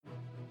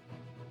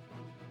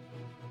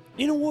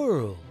In a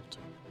world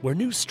where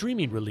new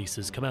streaming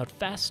releases come out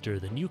faster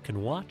than you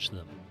can watch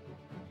them,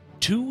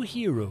 two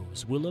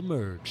heroes will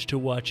emerge to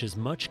watch as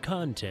much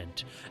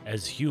content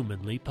as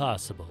humanly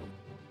possible.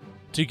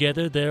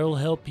 Together, they'll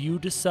help you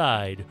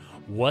decide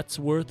what's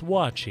worth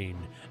watching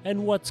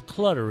and what's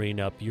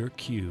cluttering up your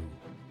queue.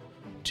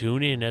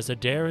 Tune in as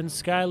Adair and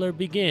Skylar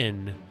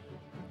begin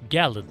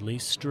Gallantly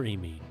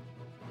Streaming.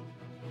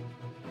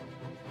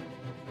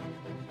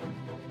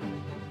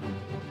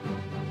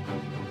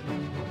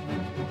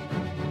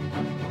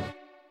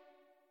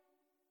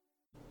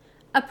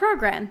 A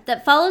program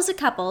that follows a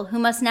couple who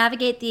must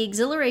navigate the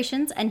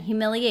exhilarations and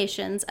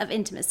humiliations of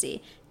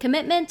intimacy,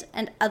 commitment,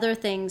 and other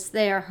things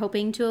they are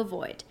hoping to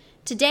avoid.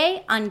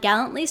 Today on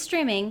Gallantly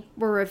Streaming,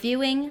 we're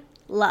reviewing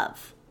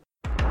Love.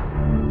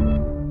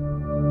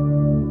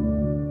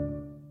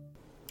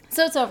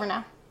 So it's over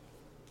now.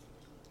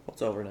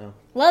 What's over now?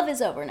 Love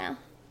is over now.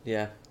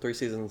 Yeah, 3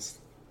 seasons,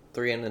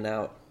 3 in and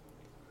out.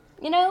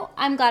 You know,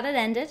 I'm glad it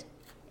ended.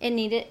 It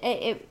needed.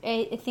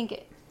 I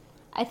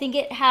think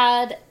it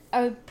had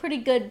a pretty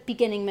good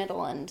beginning,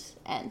 middle, and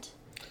end.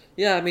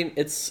 Yeah, I mean,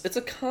 it's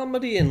a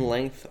comedy in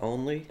length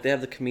only. They have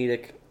the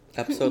comedic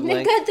episode They've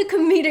length. got the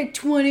comedic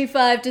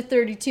 25 to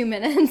 32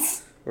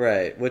 minutes.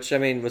 Right, which, I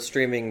mean, with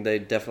streaming, they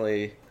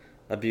definitely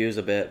abuse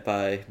a bit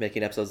by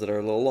making episodes that are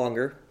a little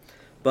longer.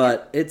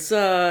 But it's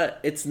not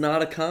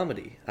a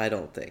comedy, I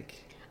don't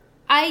think.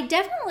 I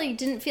definitely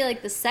didn't feel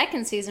like the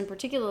second season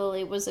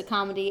particularly was a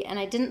comedy, and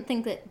I didn't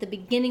think that the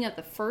beginning of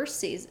the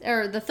first season,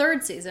 or the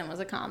third season, was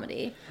a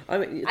comedy. I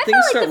mean,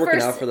 things start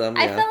working out for them,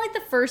 yeah. I felt like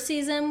the first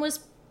season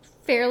was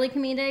fairly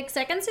comedic,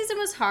 second season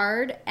was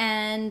hard,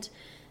 and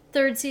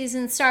third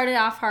season started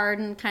off hard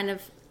and kind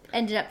of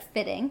ended up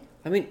fitting.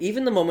 I mean,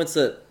 even the moments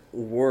that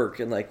work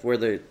and, like, where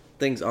the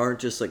things aren't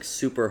just, like,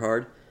 super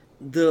hard,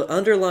 the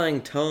underlying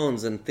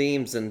tones and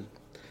themes and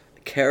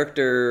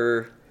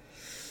character,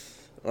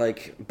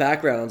 like,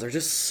 backgrounds are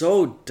just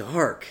so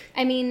dark.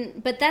 I mean,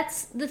 but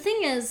that's, the thing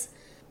is,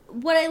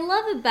 what I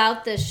love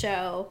about this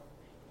show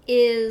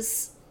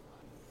is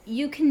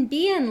you can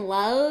be in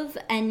love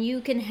and you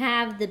can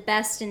have the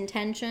best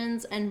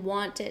intentions and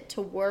want it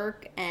to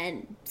work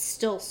and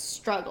still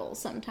struggle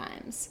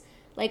sometimes.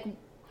 Like,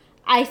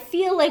 I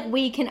feel like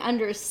we can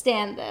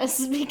understand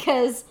this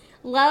because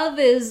love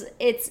is,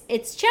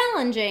 it's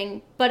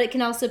challenging, but it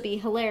can also be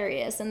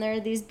hilarious. And there are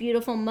these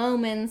beautiful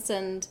moments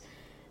and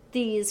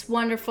these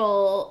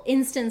wonderful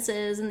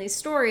instances and these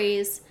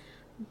stories,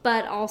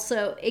 but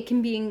also it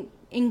can be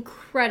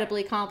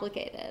incredibly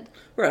complicated.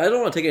 Right, I don't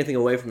want to take anything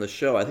away from the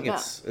show. I think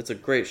it's a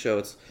great show.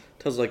 It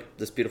tells, like,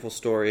 this beautiful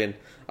story, and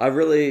I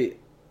really...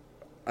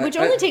 Which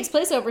only takes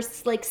place over,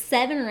 like,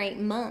 7 or 8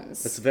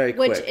 months. It's very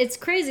quick. Which, it's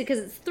crazy, because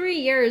it's 3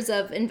 years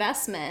of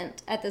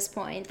investment at this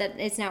point that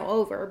it's now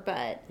over,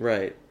 but...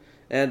 Right.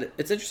 And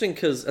it's interesting,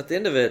 because at the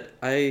end of it,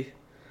 I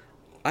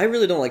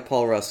really don't like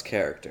Paul Rust's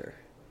character.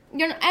 I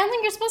don't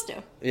think you're supposed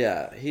to.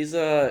 Yeah, he's...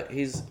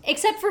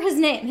 Except for his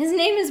name. His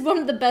name is one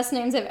of the best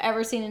names I've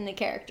ever seen in a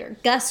character.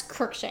 Gus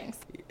Crookshanks.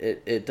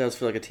 It does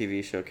feel like a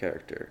TV show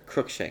character.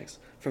 Crookshanks.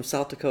 From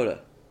South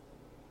Dakota.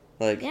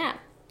 Like... Yeah.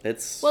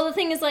 It's... Well, the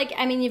thing is, like,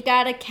 I mean, you've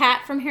got a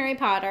cat from Harry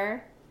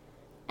Potter,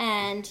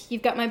 and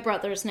you've got my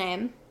brother's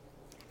name,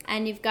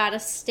 and you've got a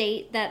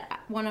state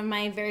that one of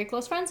my very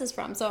close friends is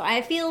from. So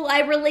I feel I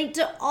relate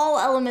to all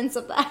elements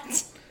of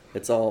that.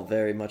 It's all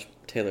very much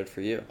tailored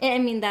for you. I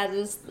mean,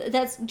 that's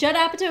Judd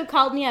Apatow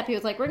called me up. He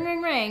was like, ring,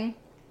 ring, ring.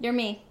 You're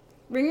me.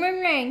 Ring, ring,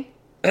 ring.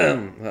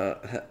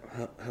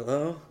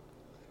 Hello?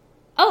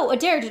 Oh,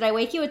 Adair, did I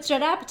wake you? It's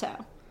Judd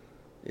Apatow.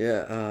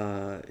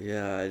 Yeah,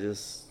 I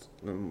just...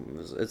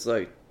 It's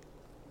like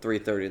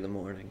 3:30 in the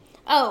morning.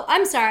 Oh,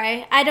 I'm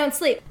sorry. I don't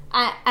sleep.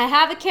 I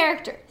have a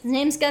character. His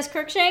name's Gus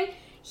Crookshank.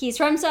 He's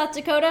from South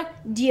Dakota.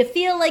 Do you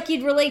feel like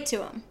you'd relate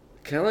to him?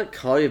 Can I, like,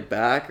 call you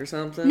back or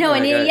something? No,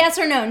 like, I need a yes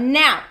or no.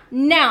 Now.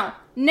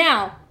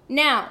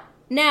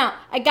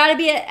 I gotta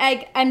be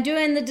I'm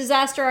doing the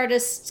Disaster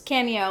Artist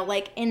cameo,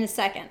 like, in a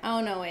second. Oh,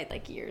 no, wait,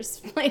 like,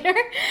 years later.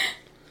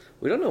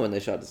 We don't know when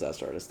they shot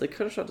Disaster Artist. They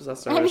could have shot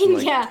Disaster Artist in,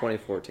 like,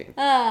 2014.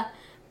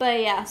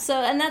 But yeah,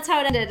 so, and that's how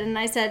it ended, and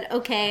I said,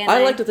 okay. And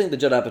I like to think that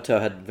Judd Apatow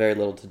had very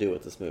little to do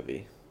with this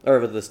movie. Or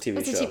with this TV show.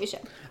 It's a TV show.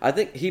 I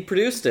think he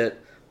produced it,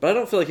 but I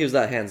don't feel like he was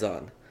that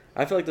hands-on.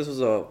 I feel like this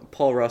was a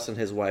Paul Russ and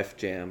his wife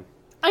jam.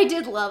 I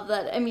did love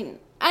that. I mean,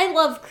 I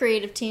love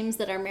creative teams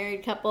that are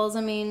married couples.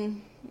 I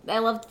mean, I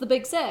loved The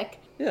Big Sick.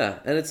 Yeah,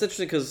 and it's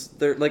interesting because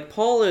they're, like,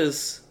 Paul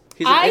is...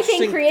 I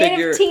think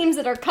creative teams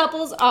that are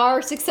couples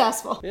are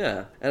successful.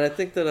 Yeah, and I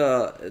think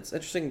that it's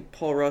interesting,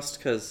 Paul Rust,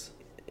 because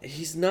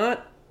he's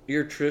not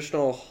your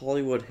traditional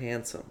Hollywood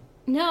handsome.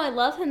 No, I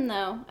love him,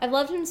 though. I've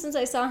loved him since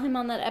I saw him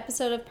on that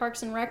episode of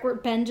Parks and Rec where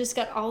Ben just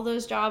got all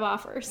those job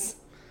offers.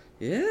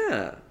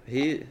 Yeah,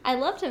 I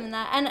loved him in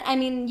that. And, I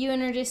mean, you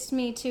introduced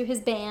me to his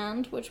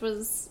band, which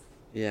was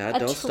Yeah,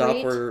 Don't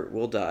Stop or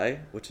We'll Die,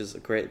 which is a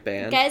great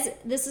band. Guys,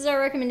 this is our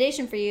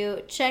recommendation for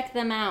you. Check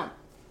them out.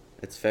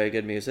 It's very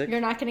good music. You're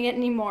not going to get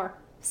any more,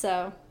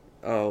 so...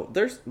 Oh,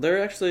 they're not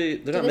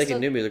they making still-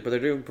 new music, but they're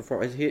doing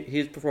perform.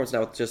 He performs now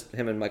with just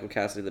him and Michael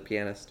Cassidy, the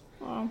pianist.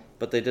 Oh,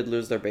 But they did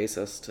lose their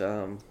bassist,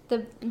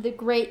 the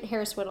great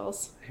Harris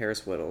Whittles.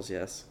 Harris Whittles.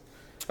 Yes.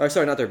 Or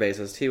sorry, not their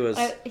bassist. He was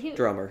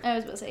drummer. I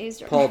was about to say he's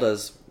drummer. Paul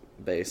does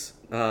bass.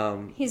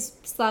 He's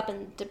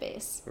slapping to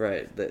bass.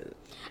 Right.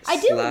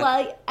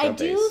 I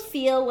do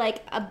feel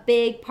like a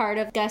big part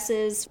of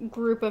Gus's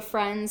group of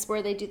friends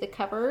where they do the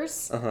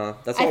covers.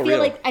 That's all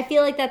real. I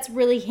feel like that's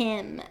really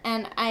him,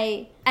 and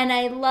I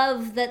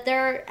love that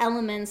there are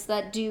elements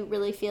that do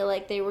really feel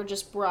like they were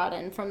just brought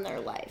in from their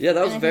life. Yeah,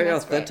 that was And I think very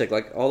that's authentic.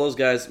 great. Like all those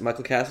guys,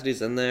 Michael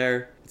Cassidy's in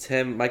there. It's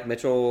him, Mike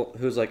Mitchell,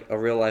 who's like a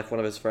real life one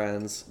of his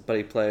friends, but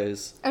he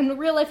plays. And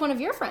real life one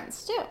of your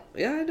friends too.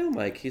 Yeah, I know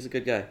Mike. He's a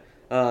good guy.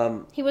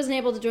 He wasn't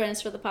able to join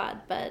us for the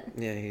pod, but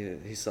Yeah,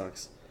 he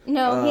sucks.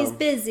 no, he's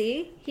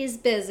busy. He's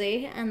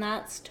busy, and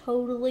that's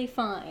totally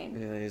fine.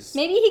 Yeah, he's.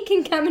 Maybe he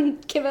can come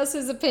and give us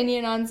his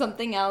opinion on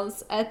something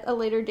else at a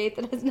later date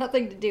that has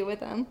nothing to do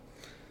with him.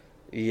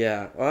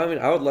 Yeah, well, I mean,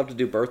 I would love to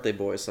do Birthday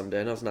Boys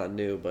someday. I know it's not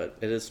new, but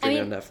it is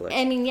streaming on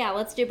Netflix. Yeah,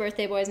 let's do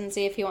Birthday Boys and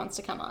see if he wants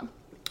to come on.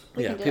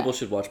 We Yeah, can do people that.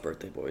 should watch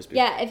Birthday Boys.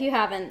 Yeah, if you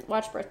haven't,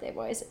 watch Birthday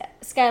Boys.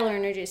 Skylar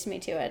introduced me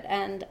to it,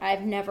 and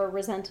I've never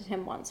resented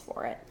him once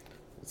for it.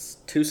 It's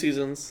 2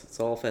 seasons. It's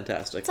all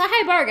fantastic. It's a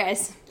high bar,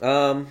 guys.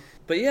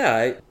 But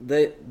yeah,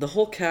 the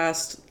whole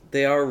cast,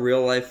 they are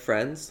real life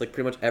friends. Like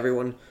pretty much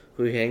everyone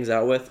who he hangs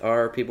out with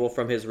are people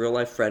from his real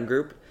life friend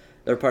group.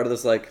 They're part of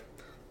this like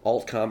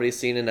alt comedy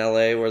scene in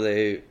LA where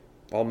they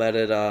all met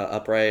at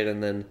Upright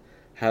and then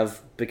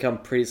have become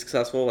pretty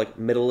successful, like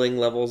middling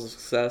levels of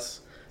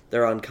success.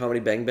 They're on Comedy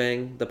Bang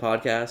Bang, the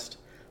podcast,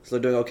 so they're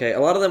doing okay. A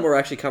lot of them were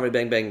actually Comedy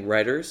Bang Bang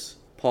writers,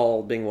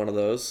 Paul being one of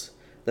those.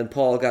 Then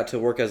Paul got to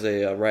work as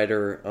a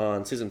writer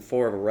on season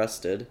 4 of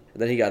Arrested,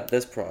 and then he got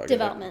this project.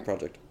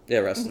 Yeah,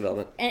 Arrested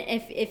Development. And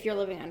if you're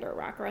living under a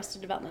rock,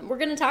 Arrested Development. We're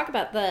going to talk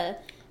about the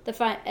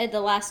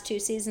last 2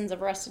 seasons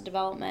of Arrested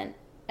Development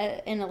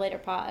in a later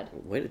pod.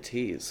 Way to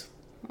tease.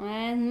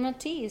 I'm a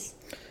tease.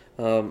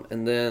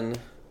 And then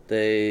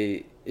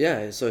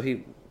so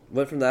he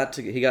went from that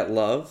to he got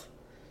Love,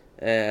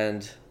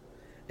 and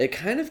it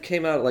kind of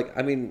came out like,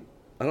 I mean,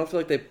 I don't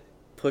feel like they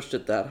pushed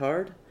it that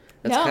hard.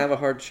 It's No. kind of a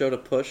hard show to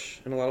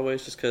push in a lot of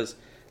ways, just because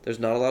the's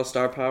not a lot of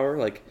star power.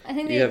 Like I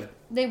think you have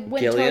they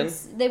went Gillian.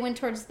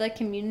 towards the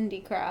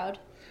Community crowd.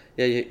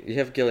 Yeah, you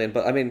have Gillian,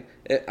 but I mean,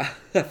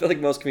 I feel like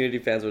most Community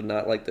fans would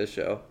not like this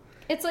show.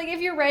 It's like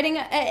if you're writing,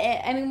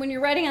 when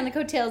you're writing on the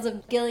coattails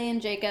of Gillian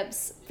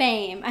Jacobs'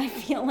 fame, I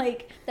feel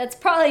like that's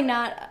probably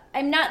not.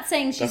 I'm not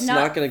saying she's That's not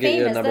not gonna get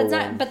you famous. a number That's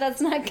one. not, but that's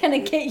not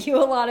going to get you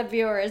a lot of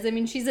viewers. I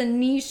mean, she's a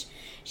niche.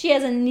 She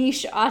has a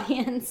niche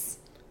audience.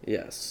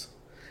 Yes.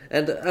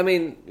 And, I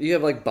mean, you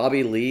have, like,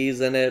 Bobby Lee's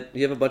in it.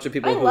 You have a bunch of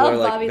people I who love are,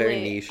 like, Bobby very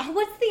Lee. niche.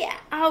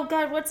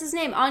 What's his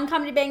name? On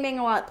Comedy Bang Bang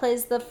a lot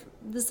plays the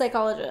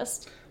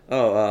psychologist.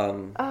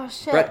 Oh,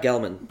 Shit. Brett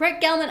Gelman.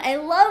 Brett Gelman. I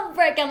love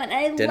Brett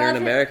Gelman. Dinner love in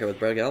him. America with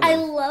Brett Gelman. I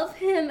love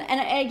him,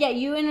 and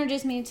you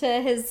introduced me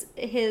to his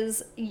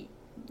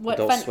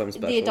Adult Swim the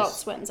specials. Adult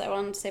Swims. I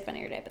wanted to say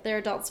Funny or Day, but they're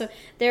Adult Swim.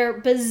 They're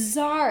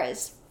bizarre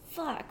as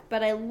fuck,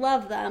 but I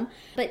love them.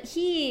 But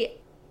he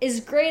is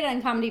great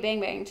on Comedy Bang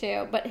Bang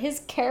too. But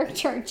his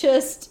character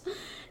just,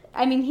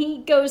 I mean, he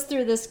goes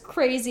through this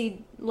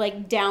crazy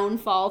like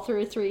downfall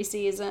through 3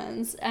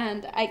 seasons,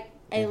 and I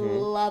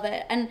love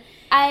it. And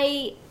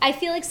I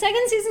feel like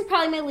second season's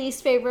probably my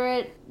least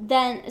favorite.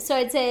 So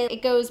I'd say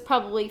it goes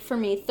probably for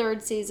me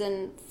 3rd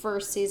season,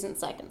 1st season,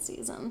 2nd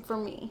season for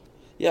me.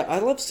 Yeah, I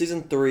love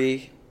season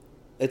 3.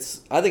 I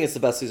think it's the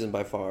best season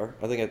by far.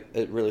 I think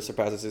it really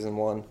surpasses season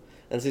 1.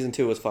 And season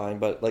 2 was fine,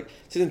 but like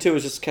season 2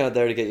 was just kind of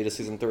there to get you to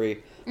season 3.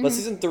 But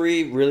season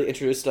 3 really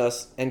introduced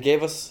us and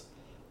gave us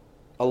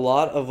a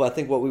lot of, I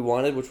think, what we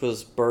wanted, which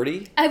was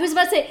Birdie. I was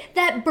about to say,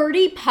 that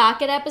Birdie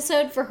Pocket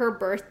episode for her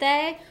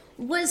birthday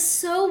was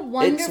so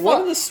wonderful. It's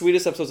one of the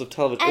sweetest episodes of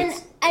television. And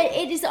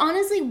it is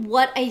honestly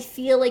what I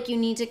feel like you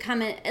need to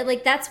come in.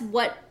 Like, that's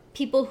what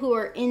people who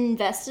are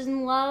invested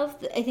in love,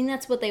 I think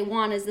that's what they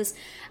want, is this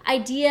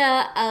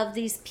idea of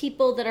these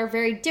people that are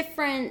very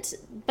different,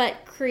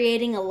 but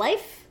creating a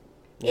life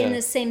in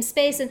the same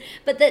space.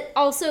 But that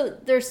also,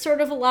 there's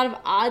sort of a lot of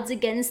odds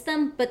against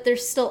them, but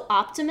there's still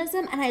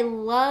optimism. And I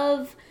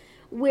love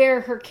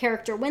where her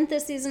character went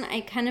this season. I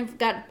kind of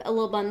got a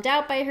little bummed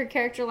out by her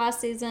character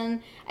last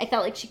season. I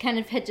felt like she kind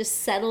of had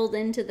just settled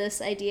into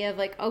this idea of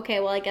like, okay,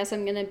 well, I guess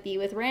I'm going to be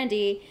with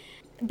Randy,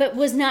 but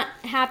was not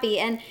happy.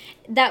 And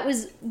that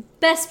was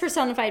best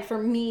personified for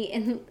me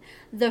in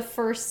the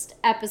first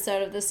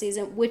episode of the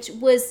season, which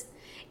was,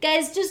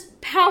 guys,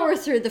 just power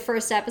through the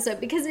first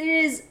episode because it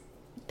is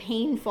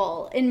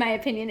painful, in my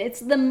opinion. It's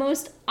the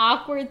most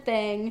awkward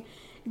thing.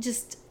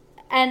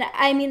 And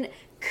I mean,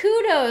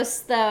 kudos,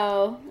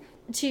 though,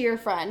 to your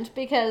friend,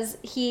 because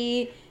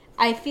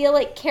I feel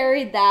like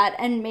carried that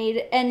and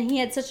he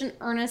had such an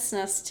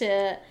earnestness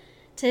to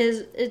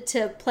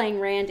playing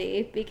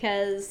Randy,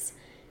 because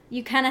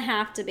you kind of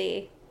have to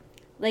be.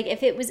 Like,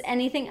 if it was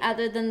anything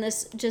other than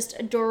this just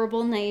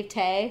adorable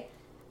naivete,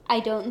 I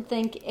don't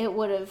think it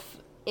would have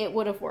it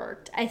would have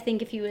worked. I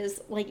think if he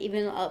was like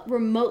even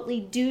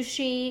remotely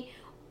douchey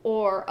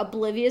or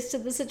oblivious to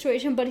the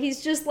situation, but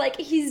he's just like,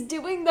 he's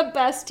doing the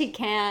best he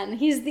can.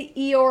 He's the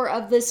Eeyore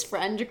of this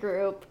friend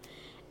group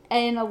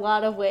in a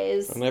lot of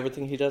ways. And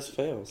everything he does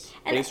fails.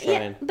 And But he's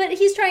trying. Yeah, but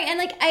he's trying, and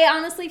like I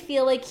honestly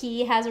feel like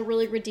he has a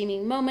really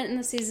redeeming moment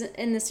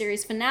in the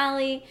series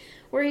finale,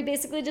 where he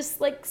basically just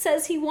like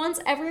says he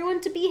wants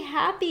everyone to be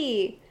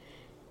happy.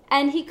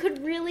 And he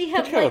could really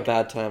have He picked a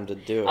bad time to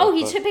do it. Oh,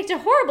 he picked a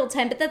horrible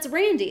time, but that's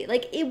Randy.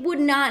 Like, it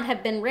would not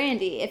have been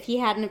Randy if he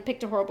hadn't have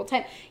picked a horrible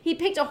time. He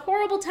picked a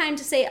horrible time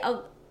to say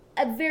a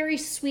very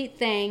sweet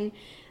thing,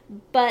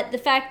 but the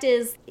fact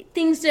is,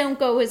 things don't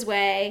go his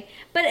way.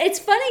 But it's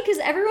funny because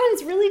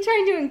everyone's really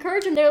trying to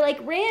encourage him. They're like,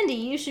 Randy,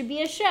 you should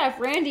be a chef.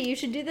 Randy, you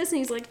should do this. And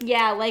he's like,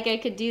 yeah, like I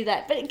could do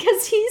that. But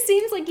because he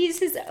seems like he's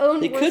his own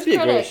worst critic. He could be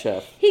a great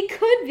chef. He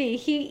could be.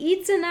 He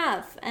eats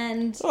enough.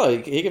 And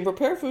he can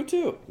prepare food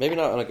too. Maybe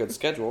not on a good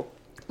schedule.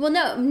 Well,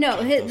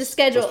 no, the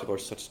schedule. Those people are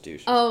such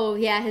douches. Oh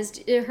yeah,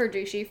 her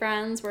douchey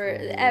friends where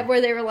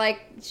they were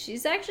like,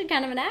 she's actually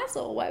kind of an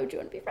asshole. Why would you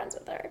want to be friends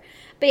with her?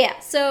 But yeah,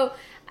 so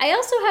I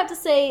also have to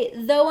say,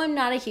 though I'm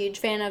not a huge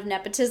fan of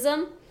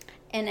nepotism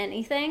in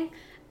anything,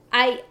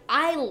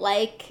 I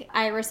like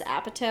Iris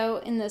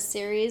Apatow in this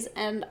series,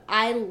 and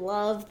I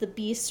love the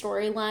B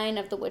storyline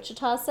of the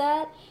Wichita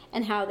set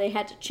and how they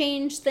had to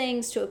change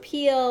things to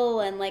appeal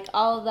and like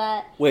all of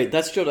that. Wait,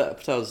 that's Judd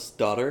Apatow's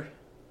daughter?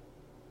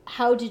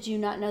 How did you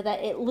not know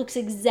that? It looks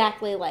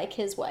exactly like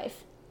his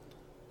wife.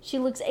 She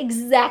looks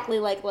exactly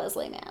like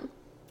Leslie Mann.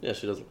 Yeah,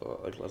 she does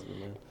look like Leslie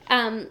Mann.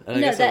 And I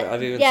guess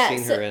I've even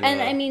seen her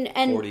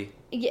in 40.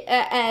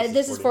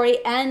 This is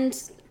 40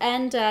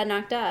 and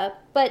Knocked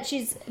Up. But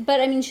she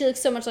looks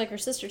so much like her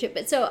sister too.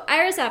 But so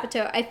Iris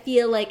Apatow, I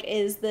feel like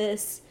is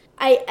this.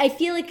 I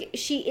feel like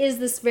she is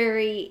this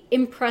very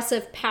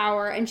impressive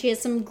power, and she has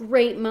some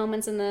great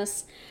moments in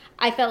this.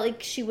 I felt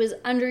like she was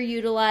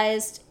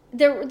underutilized.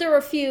 There were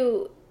a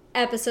few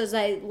episodes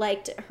I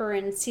liked her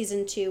in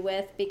season 2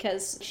 with,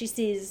 because she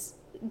sees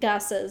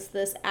Gus as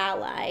this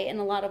ally in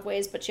a lot of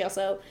ways, but she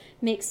also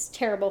makes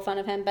terrible fun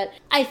of him. But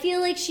I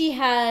feel like she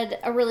had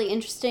a really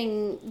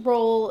interesting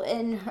role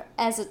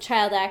as a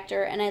child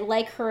actor, and I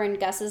like her and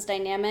Gus's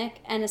dynamic,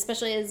 and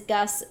especially as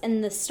Gus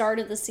in the start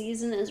of the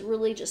season is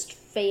really just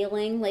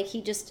failing. Like,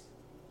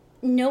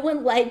 no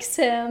one likes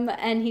him,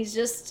 and he's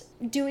just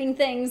doing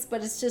things,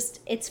 but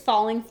it's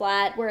falling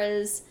flat,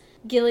 whereas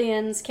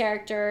Gillian's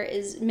character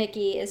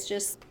Mickey is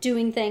just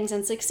doing things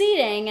and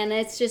succeeding, and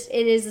it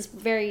is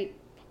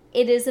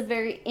a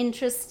very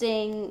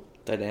interesting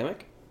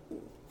dynamic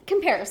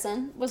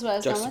comparison was what I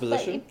was going with.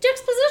 Juxtaposition?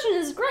 Juxtaposition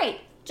is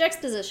great.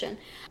 Juxtaposition.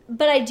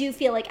 But I do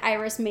feel like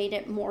Iris made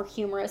it more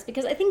humorous,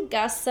 because I think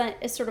Gus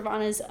is sort of on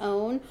his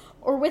own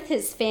or with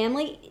his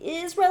family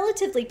is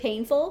relatively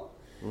painful.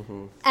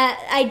 Mm-hmm.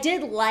 I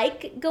did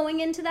like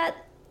going into that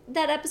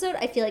episode.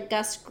 I feel like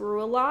Gus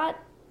grew a lot,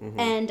 mm-hmm.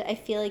 and I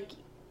feel like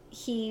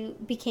he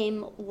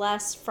became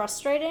less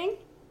frustrating.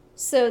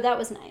 So that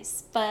was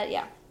nice. But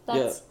yeah,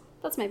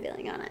 that's my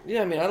feeling on it.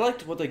 Yeah, I mean, I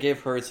liked what they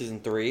gave her in season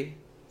 3.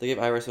 They gave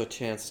Iris a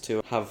chance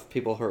to have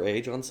people her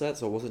age on set,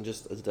 so it wasn't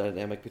just a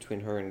dynamic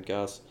between her and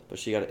Gus, but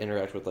she got to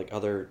interact with like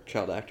other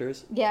child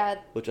actors. Yeah.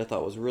 Which I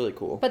thought was really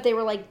cool. But they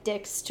were like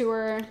dicks to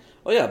her.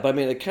 Oh yeah, but I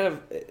mean,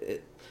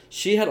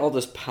 she had all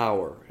this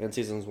power in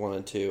seasons 1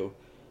 and 2.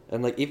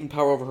 And like even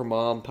power over her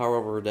mom, power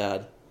over her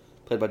dad,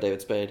 played by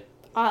David Spade.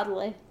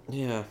 Oddly.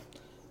 Yeah.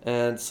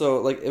 And so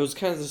like it was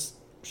kind of just,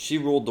 she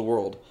ruled the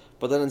world.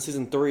 But then in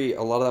season 3,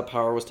 a lot of that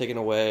power was taken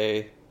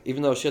away.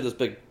 Even though she had this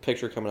big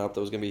picture coming up that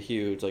was going to be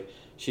huge, like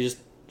she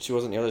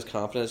wasn't nearly as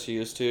confident as she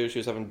used to. She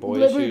was having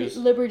boy issues.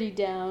 Liberty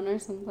Down or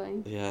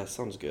something. Yeah,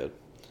 sounds good.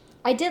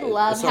 I did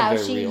love how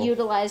she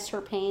utilized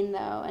her pain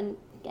though, and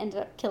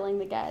ended up killing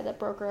the guy that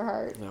broke her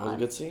heart. That was a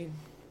good scene.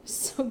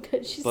 So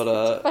good. She's such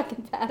a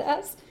fucking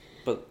badass.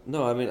 But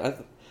no, I mean, I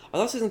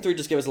thought season 3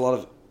 just gave us a lot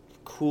of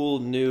cool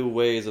new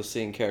ways of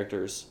seeing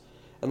characters.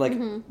 And like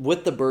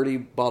with the Birdie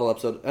bottle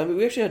episode, I mean,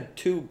 we actually had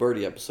 2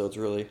 Birdie episodes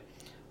really.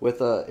 With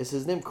is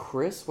his name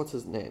Chris? What's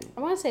his name?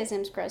 I want to say his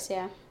name's Chris.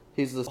 Yeah.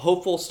 He's this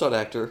hopeful stunt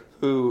actor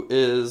who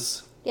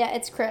is. Yeah,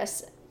 it's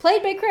Chris,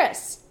 played by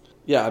Chris.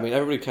 Yeah, I mean,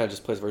 everybody kind of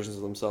just plays versions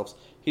of themselves.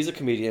 He's a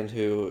comedian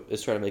who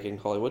is trying to make it in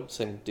Hollywood,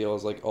 same deal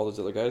as like all those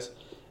other guys.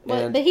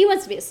 Well, but he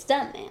wants to be a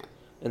stuntman.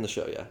 In the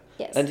show, yeah.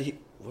 Yes. And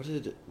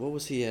what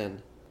was he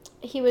in?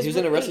 He was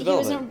in Arrested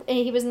Development.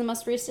 He was in the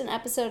most recent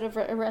episode of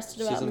Arrested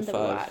Development that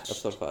we watched.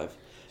 Episode 5.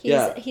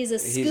 He's a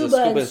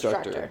scuba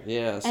instructor.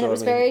 Yeah, so and it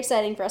was very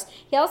exciting for us.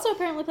 He also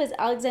apparently plays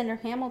Alexander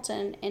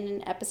Hamilton in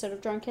an episode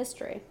of Drunk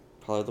History.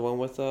 Probably the one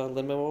with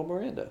Lin-Manuel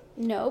Miranda.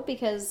 No,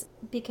 because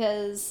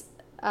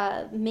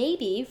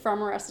maybe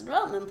from Arrested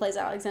Development plays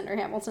Alexander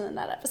Hamilton in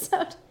that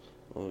episode.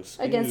 Oh,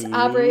 against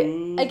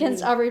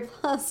Aubrey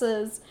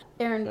Plaza's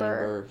Aaron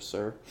Burr.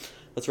 Sir.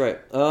 That's right.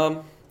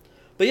 But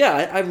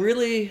yeah,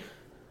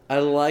 I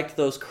like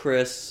those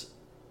Chris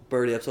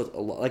Birdie episodes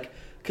a lot. Like,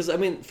 because, I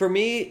mean, for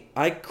me,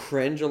 I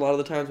cringe a lot of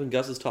the times when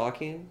Gus is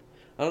talking.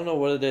 I don't know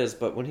what it is,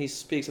 but when he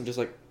speaks, I'm just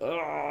like,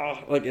 ugh.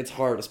 Like, it's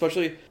hard.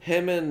 Especially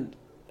him and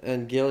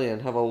and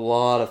Gillian have a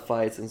lot of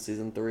fights in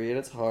season 3, and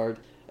it's hard.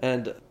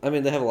 And, I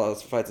mean, they have a lot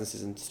of fights in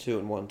seasons 2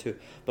 and 1, too.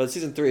 But in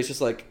season 3, it's just,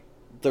 like,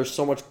 there's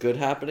so much good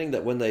happening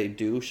that when they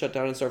do shut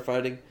down and start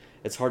fighting,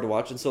 it's hard to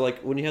watch. And so,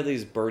 like, when you have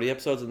these Birdie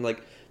episodes, and,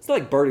 like, it's not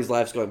like Birdie's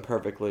life's going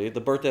perfectly. The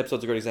birthday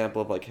episode's a great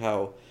example of, like,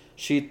 how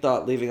she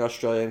thought leaving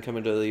Australia and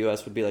coming to the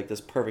U.S. would be, like,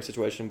 this perfect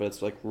situation, but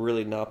it's, like,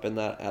 really not been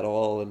that at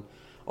all, and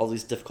all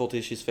these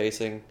difficulties she's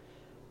facing.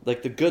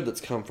 Like, the good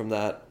that's come from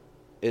that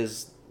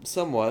is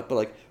somewhat, but,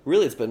 like,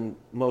 really it's been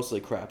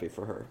mostly crappy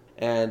for her.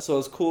 And so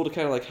it's cool to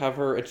kind of, like, have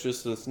her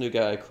introduced to this new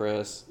guy,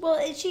 Chris.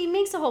 Well, she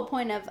makes the whole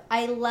point of,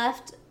 I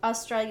left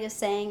Australia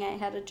saying I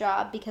had a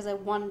job because I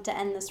wanted to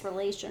end this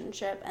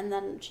relationship, and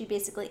then she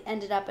basically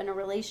ended up in a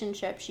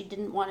relationship she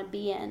didn't want to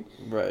be in.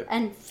 Right.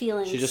 And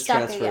feeling she just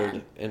stuck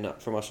transferred again.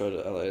 from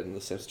Australia to LA in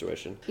the same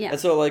situation. Yeah. And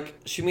so, like,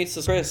 she meets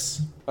this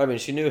Chris. I mean,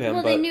 she knew him,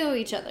 Well, but they knew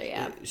each other,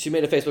 yeah. She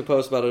made a Facebook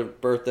post about her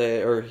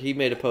birthday, or he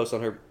made a post on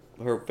her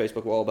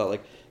Facebook wall about,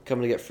 like,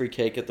 coming to get free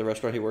cake at the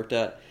restaurant he worked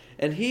at.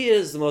 And he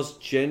is the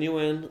most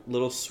genuine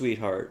little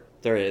sweetheart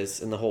there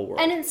is in the whole world.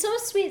 And it's so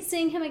sweet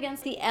seeing him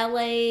against the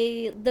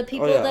LA, the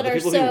people the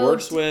people he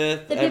works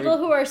with. The people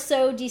who are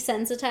so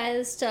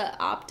desensitized to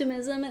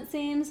optimism, it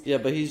seems. Yeah,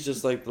 but he's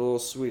just like the little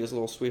sweetest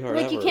little sweetheart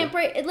like, ever. you can't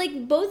break,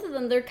 like, both of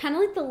them, they're kind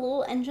of like the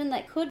little engine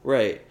that could.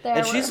 Right. There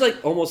And she's,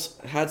 like,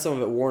 almost had some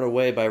of it worn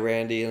away by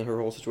Randy and her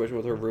whole situation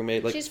with her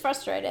roommate. Like, she's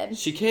frustrated.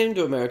 She came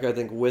to America, I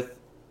think, with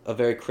a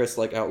very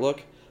Chris-like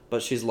outlook,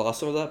 but she's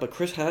lost some of that, but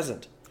Chris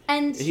hasn't.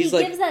 And he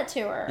gives that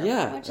to her.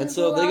 Yeah, which and is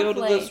so lovely. they go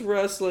to this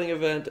wrestling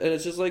event, and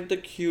it's just like the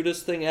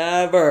cutest thing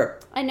ever.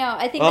 I know.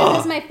 I think this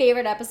is my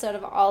favorite episode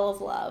of all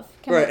of Love.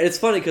 Right, and it's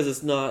funny because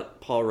it's not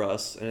Paul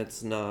Russ, and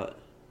it's not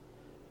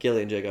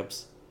Gillian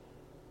Jacobs.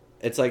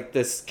 It's like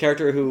this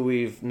character who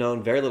we've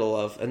known very little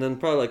of, and then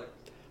probably like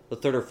the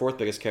third or fourth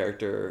biggest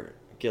character,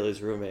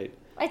 Gilly's roommate.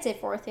 I'd say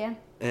fourth, yeah.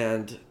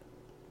 And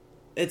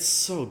it's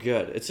so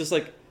good. It's just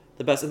like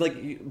the best. And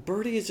like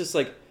Birdie is just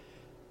like,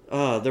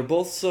 they're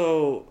both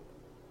so.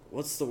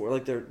 What's the word?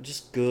 Like, they're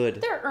just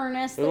good. They're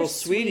earnest. They're little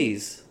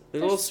sweeties.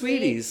 They're little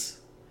sweeties.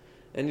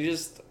 And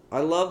I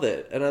love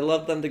it. And I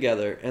love them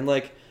together. And,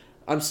 like,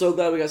 I'm so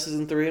glad we got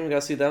season 3 and we got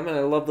to see them. And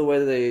I love the way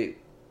that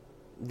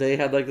they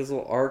had, like, this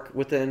little arc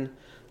within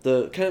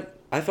the kind of.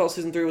 I felt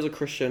season 3 was a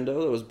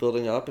crescendo that was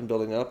building up.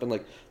 And,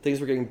 like, things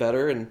were getting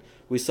better. And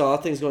we saw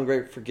things going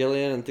great for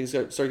Gillian. And things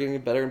started getting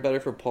better and better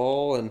for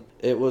Paul. And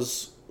it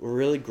was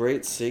really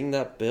great seeing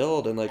that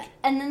build. And, like.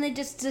 And then they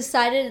just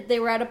decided they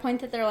were at a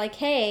point that they're like,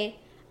 hey,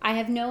 I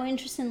have no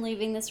interest in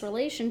leaving this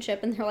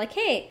relationship. And they're like,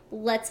 hey,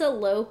 let's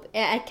elope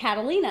at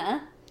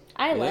Catalina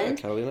Island.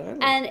 Yeah, Catalina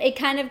Island. And it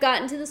kind of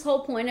got into this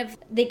whole point of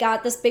they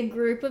got this big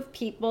group of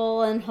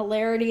people and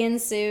hilarity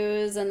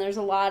ensues and there's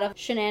a lot of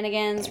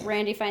shenanigans.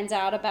 Randy finds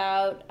out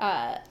about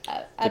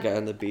the guy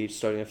on the beach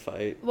starting a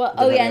fight. Well,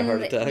 the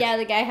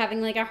guy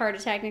having like a heart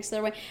attack next to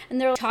their way.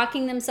 And they're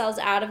talking themselves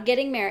out of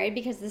getting married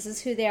because this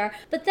is who they are.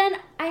 But then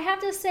I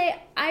have to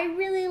say, I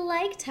really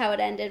liked how it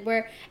ended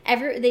where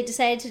they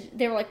decided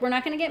they were like, we're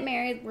not going to get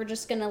married. We're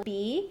just going to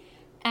be.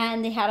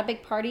 And they had a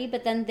big party,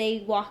 but then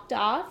they walked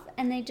off,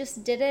 and they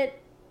just did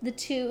it, the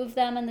two of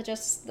them and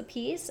just the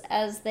piece,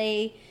 as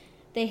they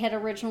had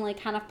originally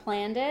kind of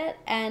planned it.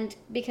 And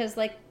because,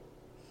 like,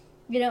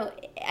 you know,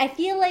 I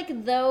feel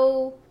like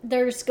though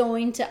there's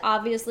going to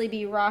obviously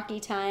be rocky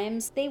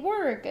times, they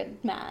were a good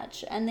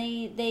match, and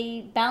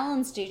they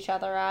balanced each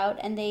other out,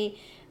 and they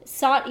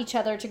sought each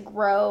other to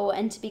grow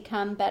and to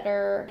become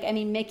better. I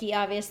mean, Mickey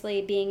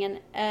obviously being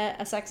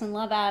a sex and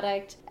love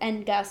addict,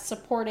 and Gus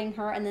supporting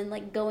her, and then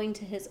like going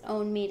to his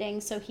own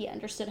meetings so he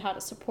understood how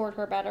to support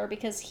her better,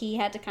 because he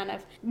had to kind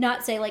of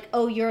not say like,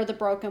 oh, you're the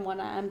broken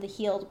one, I'm the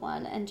healed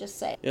one, and just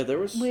say, yeah, there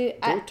were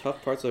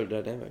tough parts of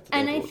their dynamic.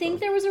 And I think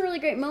there was a really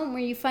great moment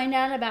where you find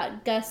out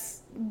about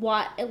Gus,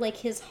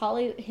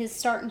 his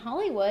start in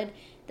Hollywood,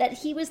 that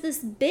he was this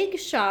big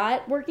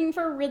shot working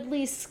for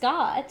Ridley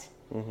Scott.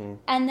 Mm-hmm.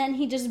 And then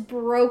he just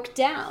broke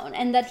down,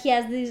 and that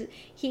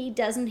he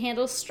doesn't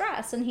handle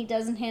stress, and he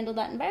doesn't handle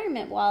that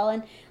environment well,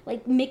 and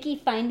like Mickey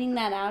finding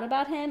that out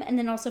about him, and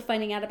then also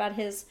finding out about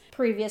his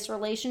previous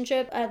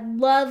relationship. A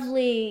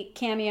lovely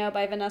cameo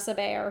by Vanessa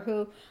Bayer,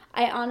 who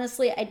I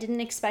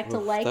didn't expect to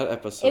like. That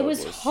episode it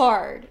was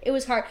hard. It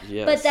was hard.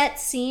 Yes. But that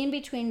scene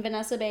between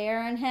Vanessa Bayer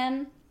and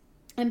him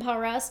and Paul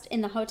Rust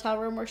in the hotel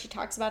room where she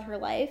talks about her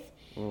life.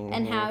 Mm-hmm.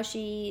 And how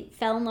she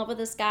fell in love with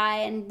this guy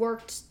and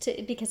worked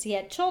because he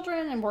had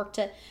children, and worked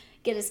to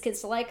get his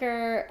kids to like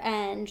her,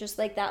 and just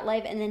like that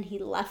life. And then he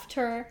left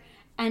her,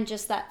 and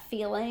just that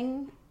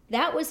feeling,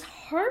 that was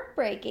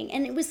heartbreaking.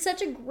 And it was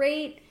such a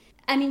great,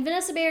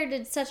 Vanessa Bayer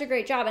did such a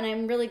great job, and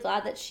I'm really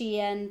glad that she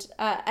and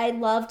I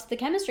loved the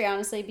chemistry,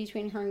 honestly,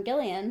 between her and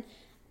Gillian.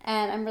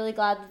 And I'm really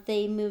glad that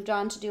they moved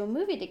on to do a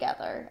movie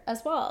together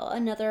as well.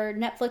 Another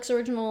Netflix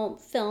original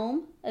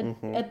film,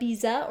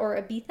 Ibiza or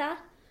Ibiza,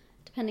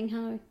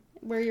 depending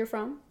where you're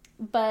from.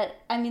 But,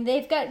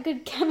 they've got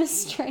good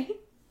chemistry.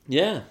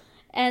 Yeah.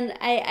 And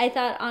I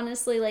thought,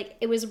 honestly, like,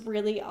 it was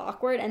really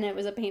awkward and it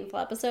was a painful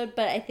episode,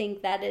 but I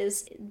think that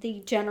is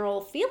the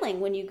general feeling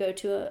when you go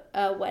to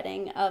a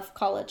wedding of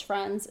college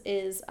friends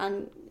is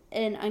an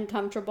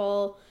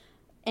uncomfortable,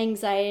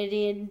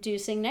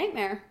 anxiety-inducing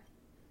nightmare.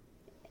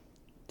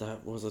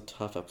 That was a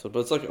tough episode,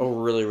 but it's like a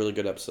really, really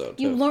good episode,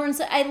 too. You learn,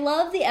 I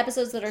love the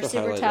episodes that are It's a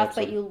super highlight tough,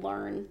 episode. but you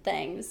learn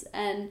things.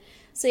 And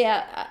so,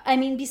 yeah, I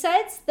mean,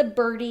 besides the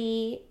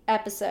Birdie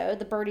episode,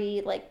 the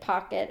Birdie, like,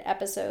 pocket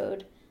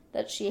episode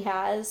that she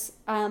has,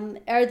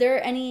 are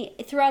there any,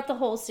 throughout the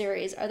whole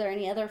series, are there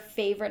any other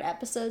favorite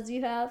episodes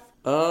you have?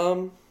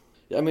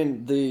 I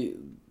mean,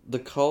 the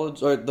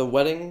college, or the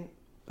wedding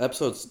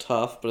episode's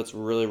tough, but it's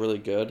really, really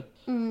good.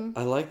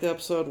 I like the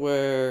episode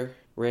where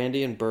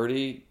Randy and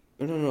Birdie,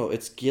 no,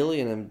 it's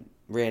Gillian and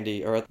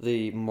Randy are at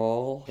the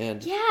mall,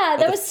 and Yeah, at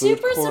that the was food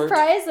super court.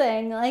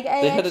 surprising. Like,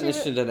 They had an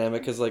interesting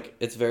dynamic, because, like,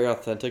 it's very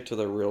authentic to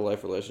their real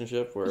life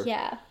relationship, where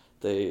yeah,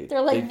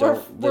 they're like,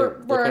 they're we're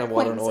kind of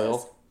water and acquaintances.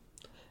 oil.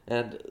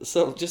 And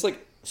so just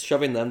like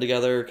shoving them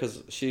together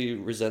because she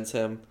resents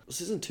him.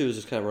 Season 2 is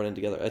just kind of running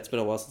together. It's been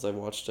a while since I've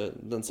watched it.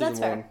 And then season That's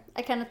 1. fair.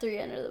 I kind of threw you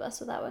under the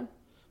bus with that one.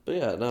 But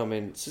yeah, no, I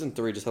mean, season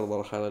 3 just had a lot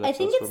of highlight I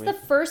episodes think it's for me.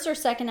 the first or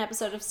second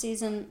episode of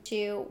season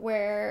 2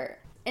 where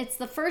it's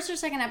the first or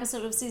second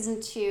episode of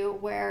season 2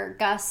 where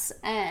Gus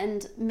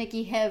and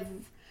Mickey have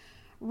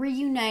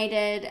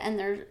reunited and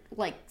they're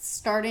like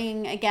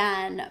starting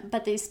again,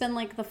 but they spend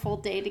like the full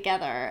day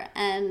together,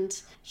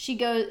 and he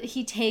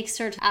takes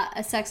her to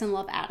a sex and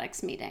love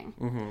addicts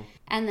meeting.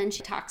 And then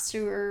she talks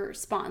to her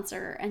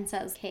sponsor and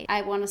says, hey,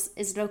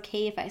 is it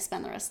okay if I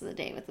spend the rest of the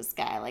day with this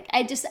guy? Like,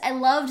 I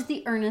loved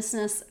the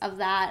earnestness of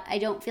that. I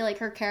don't feel like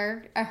her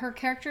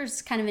character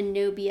is kind of a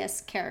no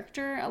BS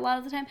character a lot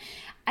of the time.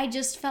 I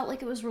just felt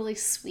like it was really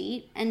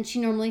sweet. And she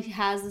normally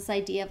has this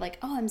idea of like,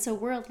 oh, I'm so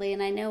worldly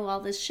and I know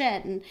all this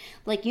shit and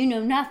like, you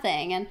know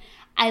nothing. And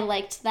I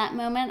liked that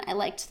moment. I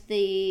liked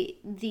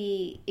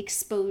the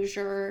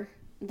exposure,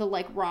 the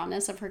like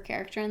rawness of her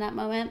character in that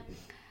moment.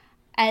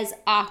 As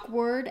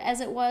awkward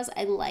as it was,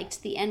 I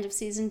liked the end of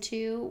season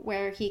 2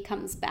 where he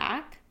comes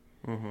back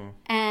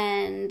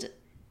and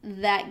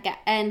that guy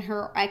and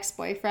her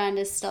ex-boyfriend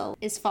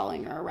is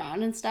following her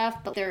around and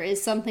stuff, but there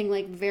is something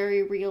like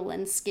very real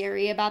and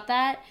scary about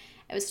that.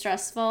 It was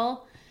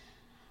stressful.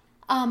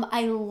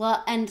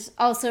 And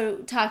also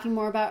talking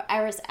more about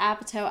Iris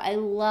Apatow, I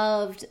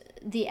loved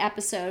the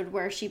episode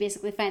where she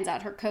basically finds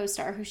out her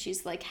co-star, who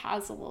she's like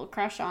has a little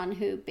crush on,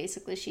 who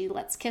basically she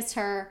lets kiss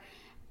her,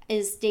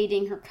 is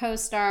dating her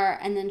co-star,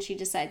 and then she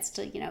decides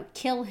to,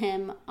 kill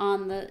him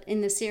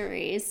in the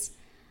series,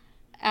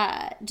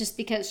 just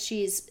because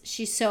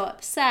she's so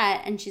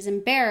upset and she's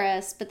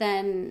embarrassed. But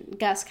then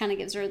Gus kind of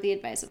gives her the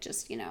advice of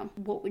just,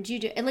 what would you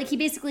do? And like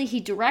he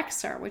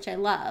directs her, which I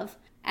love.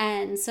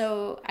 And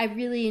so I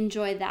really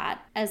enjoy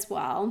that as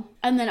well.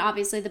 And then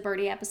obviously the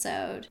Birdie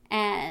episode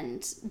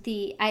and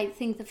I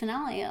think the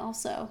finale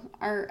also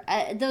are,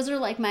 those are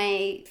like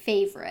my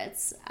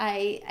favorites.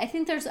 I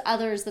think there's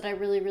others that I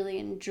really, really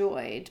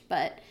enjoyed,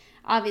 but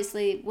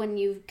obviously when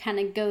you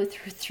kind of go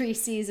through 3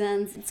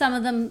 seasons, some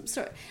of them there's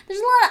a lot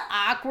of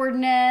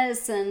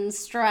awkwardness and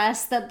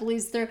stress that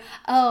bleeds through.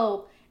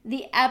 Oh,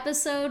 the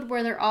episode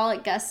where they're all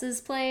at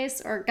Gus's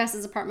place or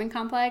Gus's apartment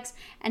complex,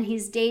 and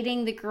he's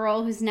dating the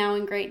girl who's now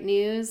in Great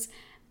News,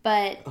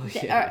 but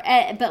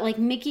but like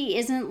Mickey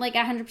isn't like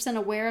 100%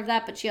 aware of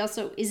that, but she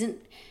also isn't.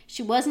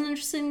 She wasn't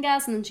interested in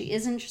Gus, and then she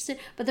is interested.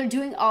 But they're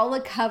doing all the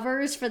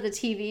covers for the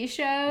TV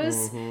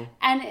shows,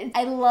 and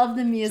I love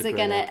the music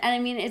in it. And I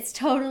mean, it's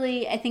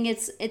totally. I think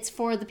it's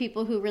for the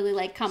people who really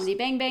like Comedy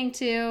Bang Bang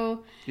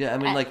too. Yeah, I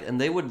mean, and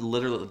they would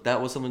literally.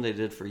 That was something they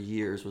did for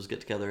years, was get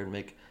together and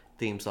make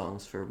theme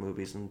songs for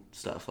movies and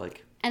stuff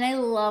like. And I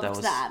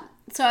loved that.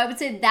 So I would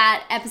say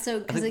that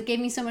episode, because it gave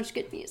me so much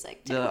good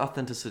music too. The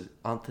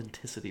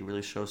authenticity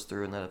really shows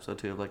through in that episode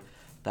too, of like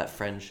that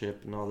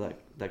friendship and all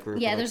that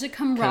group. Yeah, and, there's a like,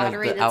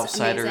 camaraderie kind of the that's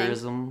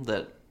outsiderism amazing.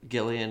 that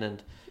Gillian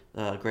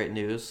and Great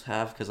News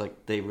have, because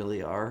like they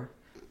really are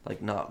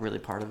like not really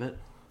part of it,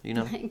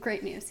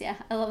 Great News, yeah.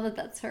 I love that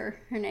that's her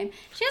name.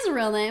 She has a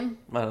real name.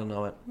 I don't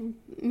know it.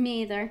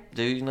 Me either.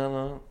 Do you not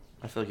know it?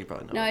 I feel like you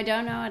probably know No, it. I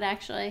don't know it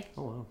actually.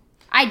 Oh wow.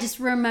 I just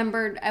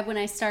remembered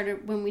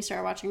when we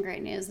started watching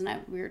Great News, and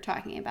we were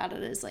talking about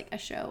it as like a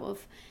show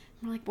of,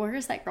 we're like, where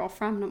is that girl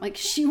from? And I'm like,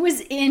 she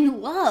was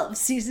in Love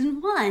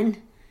season 1.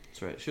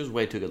 That's right. She was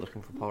way too good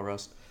looking for Paul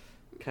Rust.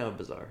 Kind of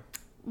bizarre.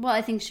 Well,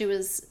 I think she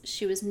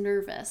was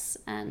nervous,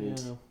 and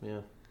Yeah.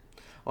 Well,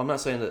 I'm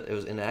not saying that it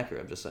was inaccurate.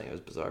 I'm just saying it was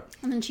bizarre.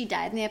 and then she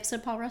died in the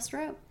episode Paul Rust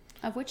wrote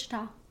of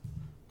Wichita.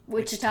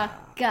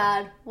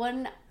 God, what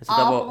an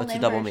awful name. It's a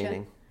double for a show.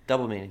 meaning.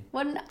 Double meaning.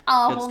 What an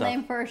awful stuff.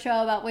 name for a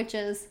show about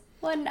witches.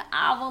 What an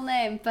awful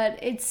name,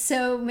 but it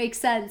so makes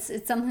sense.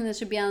 It's something that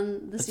should be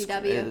on the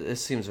CW. It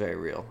seems very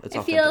real. It's It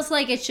authentic. feels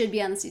like it should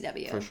be on the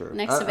CW. For sure.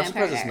 Next to I'm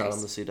Vampire surprised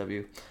Diaries. it's not on the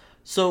CW.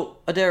 So,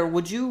 Adair,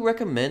 would you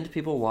recommend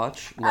people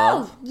watch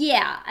Love? Oh,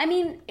 yeah. I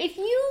mean, if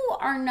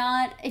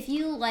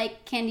you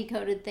like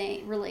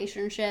candy-coated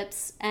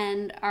relationships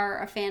and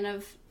are a fan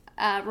of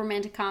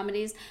romantic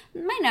comedies.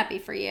 It might not be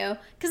for you,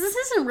 because this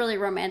isn't really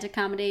romantic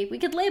comedy. We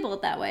could label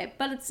it that way,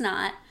 but it's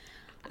not.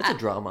 It's a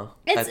drama.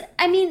 It's.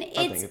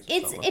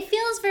 It's It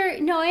feels very.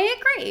 No, I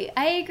agree.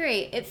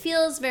 It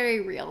feels very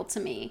real to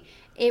me.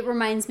 It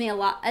reminds me a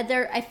lot.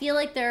 I feel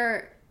like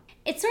there.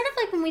 It's sort of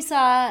like when we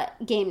saw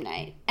Game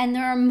Night, and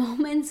there are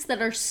moments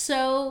that are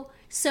so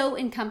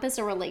encompass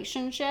a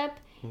relationship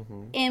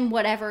in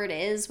whatever it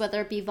is,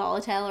 whether it be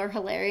volatile or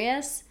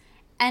hilarious.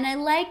 And I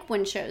like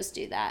when shows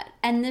do that,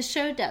 and this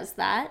show does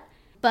that.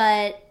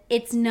 But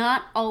it's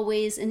not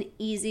always an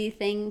easy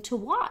thing to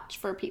watch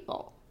for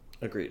people.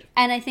 Agreed.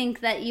 And I think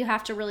that you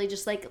have to really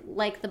just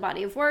like the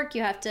body of work.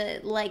 You have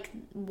to like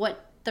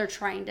what they're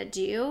trying to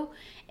do.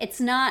 It's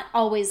not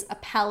always a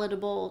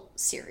palatable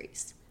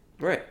series.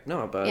 Right.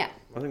 No, but yeah.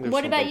 I think there's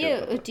what about something good you?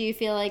 about that. Do you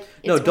feel like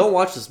No, don't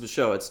watch this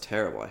show. It's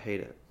terrible. I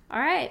hate it.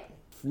 All right.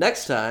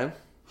 Next time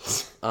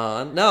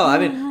on... No, I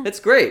mean, it's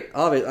great.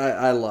 Obviously,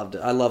 I loved it.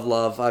 I love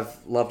Love.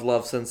 I've loved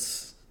Love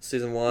since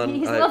season 1.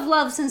 He's loved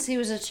Love since he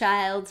was a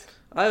child.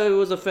 I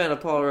was a fan of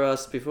Paul Rudd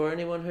before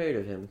anyone heard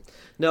of him.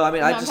 No, I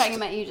mean, I'm talking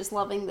about you just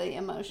loving the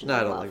emotion. No, of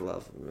I don't love. like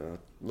Love.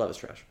 Love is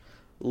trash.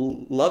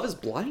 Love is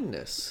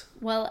blindness.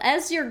 Well,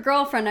 as your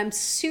girlfriend, I'm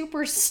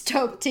super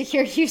stoked to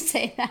hear you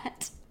say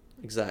that.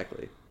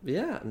 Exactly.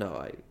 Yeah.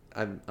 No,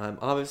 I'm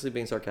obviously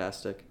being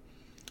sarcastic.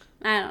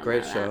 I don't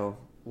Great know show.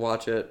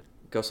 Watch it.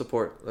 Go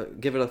support.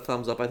 Give it a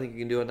thumbs up. I think you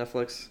can do it on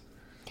Netflix.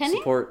 Can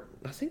support?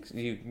 I think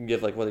you can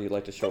give like whether you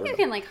like the show. I think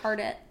you can like heart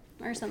it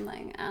or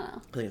something. I don't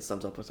know. I think it's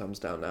thumbs up or thumbs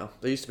down now.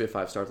 There used to be a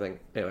 5-star thing.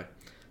 Anyway.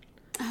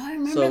 Oh, I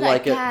remember So, that.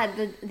 like it-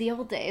 God, the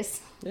old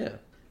days. Yeah.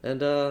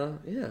 And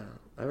yeah,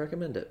 I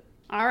recommend it.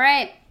 All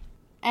right.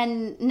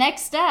 And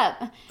next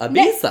up.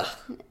 Ibiza.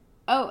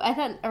 Oh, I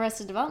thought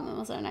Arrested Development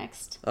was our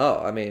next. Oh,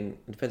 I mean,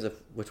 it depends if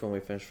which one we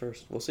finish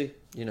first. We'll see.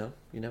 You know,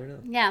 you never know.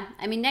 Yeah.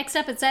 I mean, next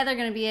up, it's either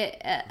going to be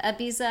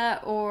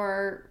Ibiza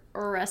or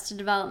Arrested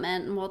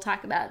Development, and we'll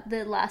talk about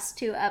the last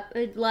two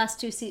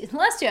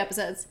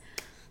episodes.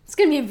 It's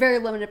going to be a very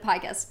limited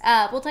podcast.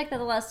 We'll talk about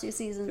the last 2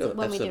 seasons Episode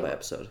by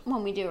episode.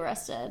 when we do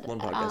Arrested. One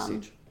podcast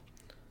each.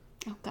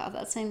 Oh God,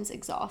 that seems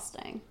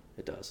exhausting.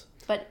 It does.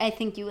 But I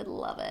think you would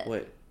love it.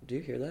 Wait, do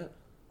you hear that?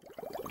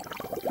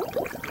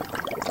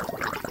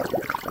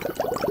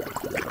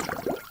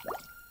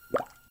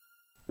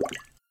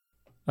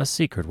 A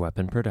Secret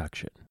Weapon production.